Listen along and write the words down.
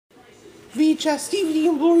VHS DVD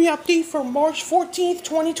and Blu-ray update for March 14th,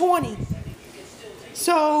 2020.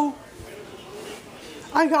 So,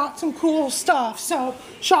 I got some cool stuff. So,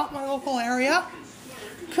 shot my local area.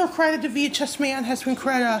 Credit the VHS man has been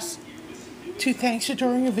credited us to thanks to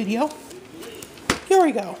during a video. Here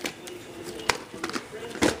we go.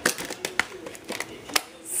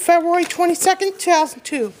 February 22nd,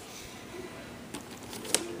 2002.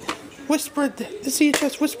 The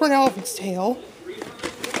VHS Whisper an Elephant's Tale.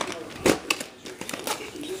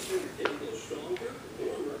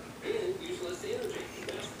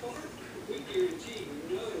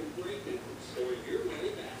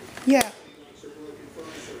 Yeah.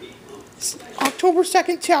 October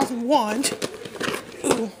 2nd, 2001.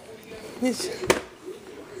 Ooh. This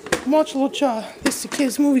is the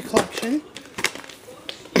kids' movie collection.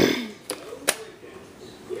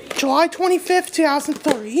 July 25th,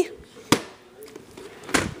 2003.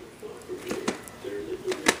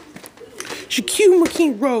 Shaquille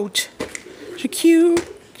McKean wrote.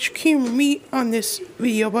 Shaquille meet on this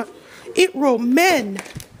video, but it wrote Men.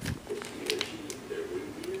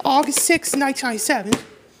 August 6th, 1997.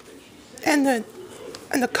 And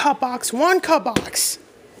the cut box, one cut box.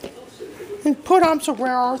 And put on some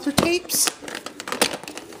Rare Arthur tapes.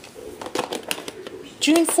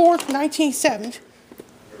 June 4th, 1987.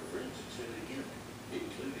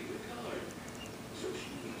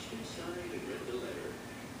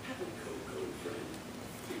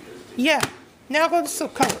 Yeah, now go to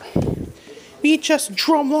slip cover. VHS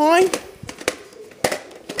Drumline.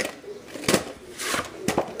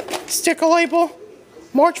 Sticker label.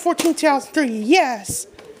 March 14, 2003. Yes,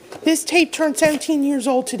 this tape turned 17 years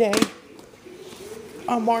old today.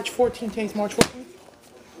 On March 14th, today's March 14th.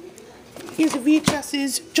 Here's the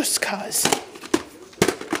VHS's Just Cuz.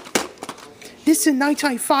 This is a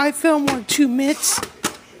 1995 film, 1 or 2 minutes.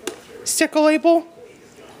 Sticker label.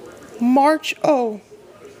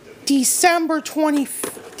 December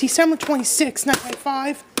 26,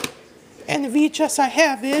 1995. And the VHS I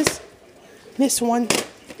have is this one.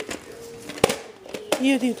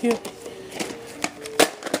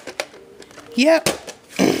 Yep.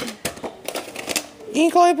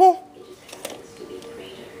 Ink label.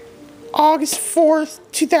 August 4th,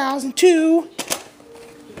 2002.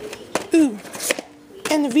 Ooh.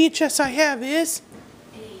 And the VHS I have is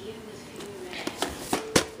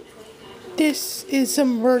this is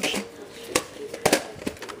some version.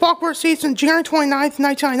 Blockbuster released on January 29th,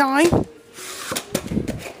 1999.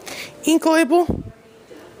 Ink label.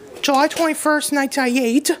 July 21st,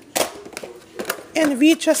 1998. And the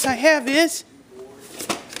VHS I have is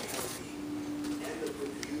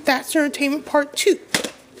That's Entertainment Part 2.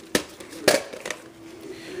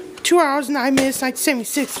 2 hours, 9 minutes,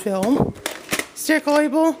 1976 film. Sticker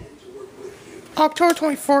label. October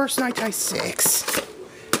 21st, 1996.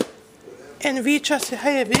 And the VHS I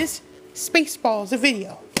have is Spaceballs, the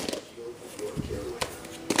video.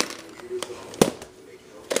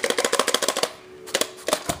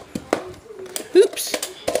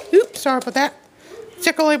 Oops, sorry about that.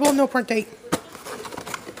 Sticker label, no print date.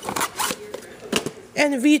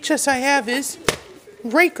 And the VHS I have is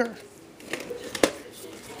Raker.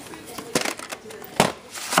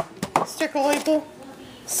 Sticker label,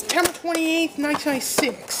 September 28th,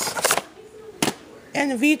 1996.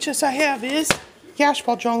 And the VHS I have is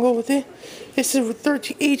Gashball Jungle with it. This is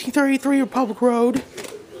 1833 Republic Road.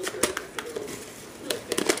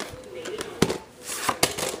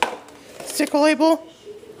 Sticker label,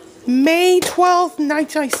 May 12th,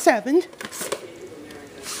 1997.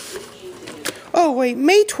 Oh wait,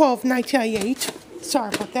 May 12th, 1998.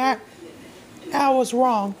 Sorry about that. I was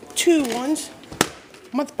wrong. 2 ones.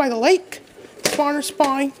 Month by the Lake. Spawner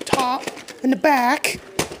spine, top, and the back.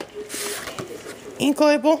 Ink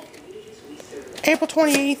label, April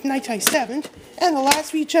 28th, 1997. And the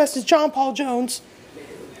last VHS is John Paul Jones.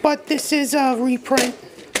 But this is a reprint.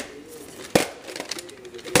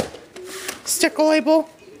 Sticker label,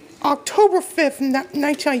 October 5th,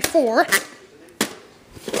 1994.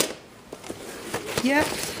 Yep.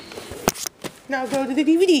 Now go to the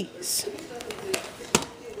DVDs.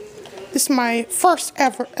 This is my third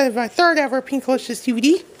ever Pinkalicious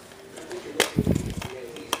DVD.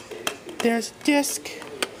 There's a disc.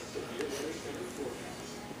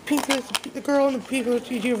 Pinkalicious, the girl and the Pinkalicious,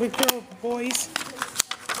 the girl with the boys.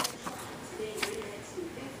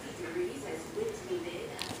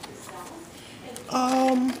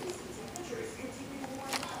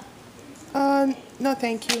 No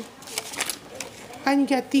thank you. I need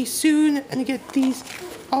to get these soon. I need to get these.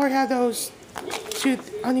 I already have those two.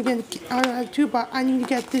 I already have 2, but I need to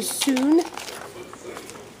get this soon.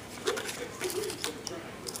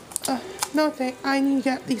 No another thing, I need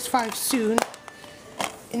at least 5 soon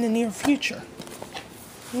in the near future.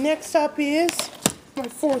 Next up is my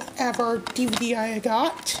 4th ever DVD I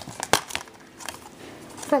got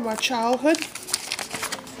from my childhood.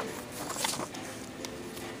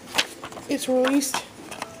 It's released,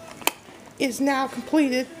 is now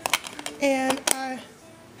completed, and I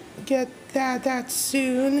get that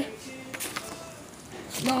soon.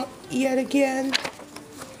 Not yet again.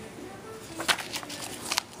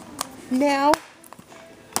 Now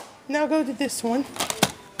go to this one.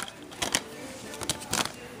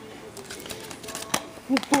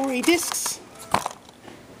 Blu-ray discs.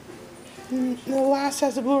 The last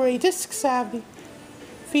has a Blu-ray disc savvy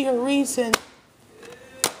for a reason.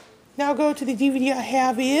 Now go to the DVD I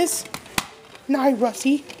have is Not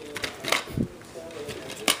Rusty.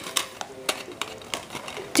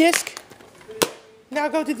 Disc. Now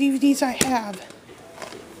go to DVDs I have.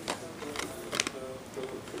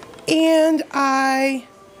 And I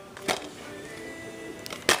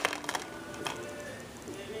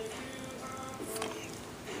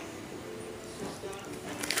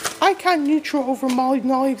kind of neutral over Molly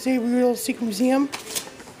Xavier's Secret Museum.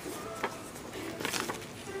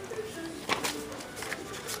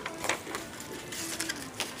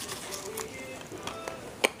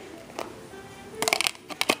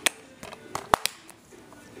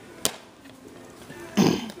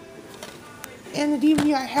 And the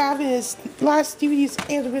DVD I have is last DVD's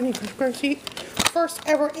Angelina Conspiracy. First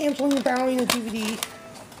ever Angelina Ballerina DVD.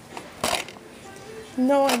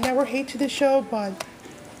 No, I never hated the show, but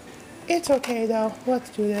it's okay though. Let's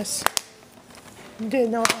do this.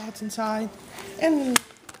 Didn't know ads inside. And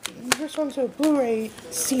this one's a Blu-ray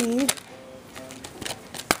scene.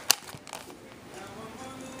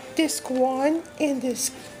 Disc 1 and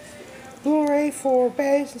disc Blu-ray for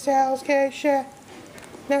Bays and Sal's Cash.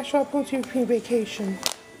 National Boots European Vacation.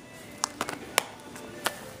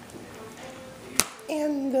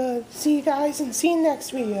 And see you guys and see you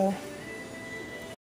next video.